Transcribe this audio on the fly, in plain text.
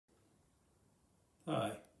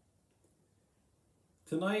Hi.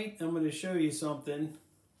 Tonight I'm going to show you something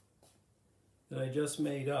that I just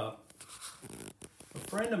made up. A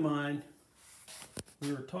friend of mine,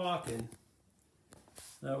 we were talking,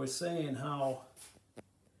 and I was saying how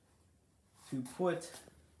to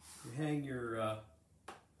hang your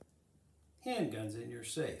handguns in your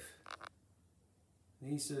safe.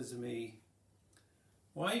 And he says to me,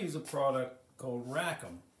 well, I use a product called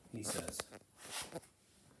Rackham, he says.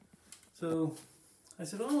 So I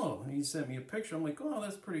said, oh, and he sent me a picture. I'm like, oh,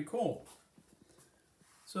 that's pretty cool.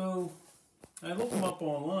 So I looked them up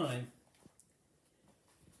online,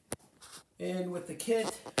 and with the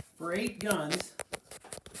kit for 8 guns,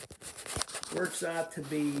 works out to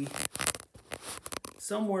be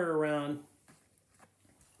somewhere around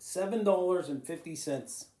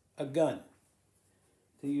 $7.50 a gun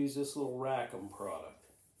to use this little Rackham product.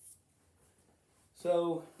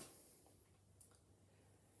 So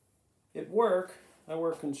at work, I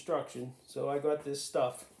work construction, so I got this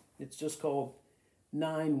stuff. It's just called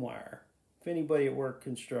 9-wire. If anybody at work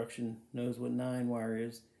construction knows what 9-wire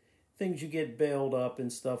is, things you get bailed up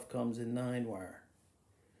and stuff comes in 9-wire.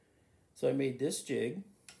 So I made this jig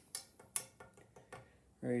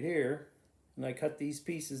right here, and I cut these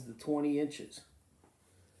pieces to 20 inches.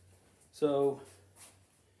 So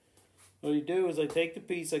what you do is I take the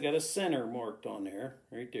piece, I got a center marked on there,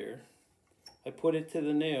 right there. I put it to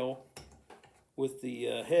the nail with the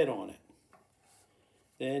head on it.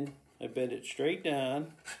 Then I bend it straight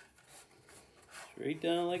down like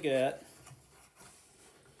that.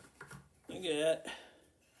 Like that.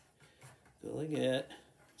 Go like that.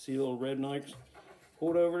 See the little red marks?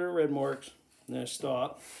 Hold over the red marks, and then I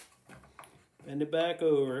stop. Bend it back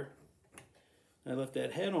over. I left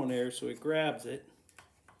that head on there so it grabs it.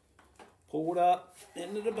 Pull it up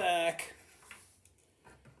into the back.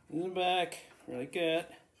 In the back, like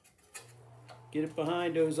that. Get it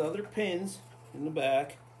behind those other pins in the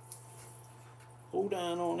back. Hold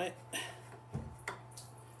down on it.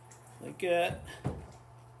 Like that.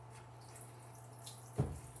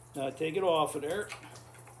 Now take it off of there.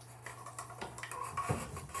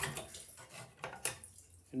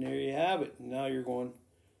 And there you have it. Now you're going,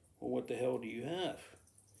 well, what the hell do you have?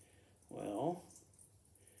 Well,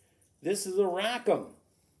 this is a Rackham.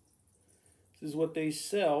 This is what they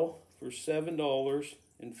sell for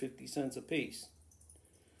 $7.50 a piece.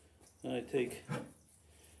 And I take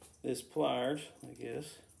this pliers, I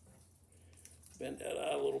guess, bend that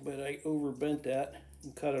out a little bit. I overbent that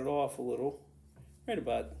and cut it off a little. Right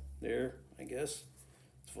about there, I guess.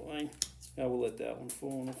 It's fine. I will let that one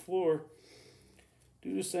fall on the floor.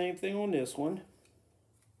 Do the same thing on this one.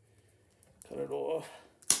 Cut it off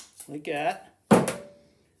like that.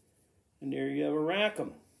 And there you have a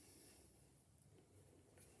Rackham.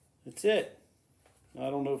 That's it. I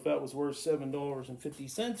don't know if that was worth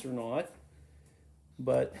 $7.50 or not,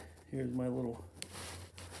 but here's my little,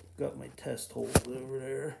 got my test holes over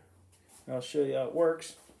there. I'll show you how it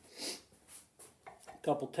works. A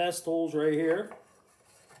couple test holes right here.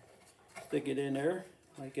 Stick it in there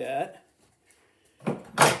like that.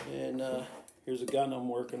 And here's a gun I'm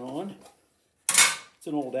working on. It's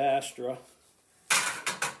an old Astra.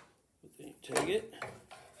 But then you take it,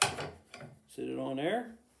 sit it on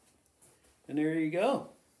there. And there you go.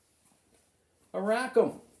 A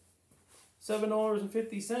Rackham.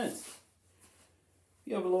 $7.50. If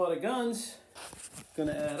you have a lot of guns, it's going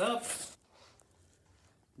to add up.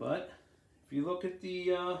 But if you look at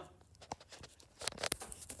the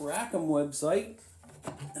Rackham website,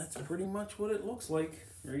 that's pretty much what it looks like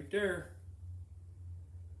right there.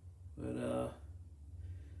 But,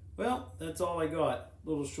 well, that's all I got.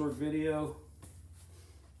 Little short video.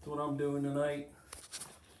 That's what I'm doing tonight.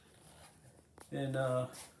 And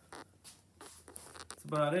that's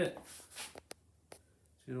about it.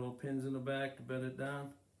 See the little pins in the back to bend it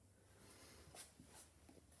down.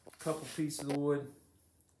 A couple pieces of wood,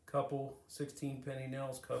 couple 16-penny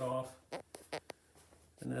nails cut off,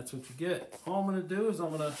 and that's what you get. All I'm going to do is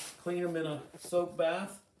I'm going to clean them in a soap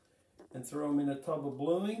bath and throw them in a tub of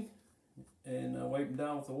bluing and wipe them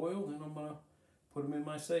down with oil. Then I'm going to put them in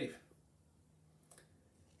my safe.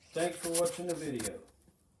 Thanks for watching the video.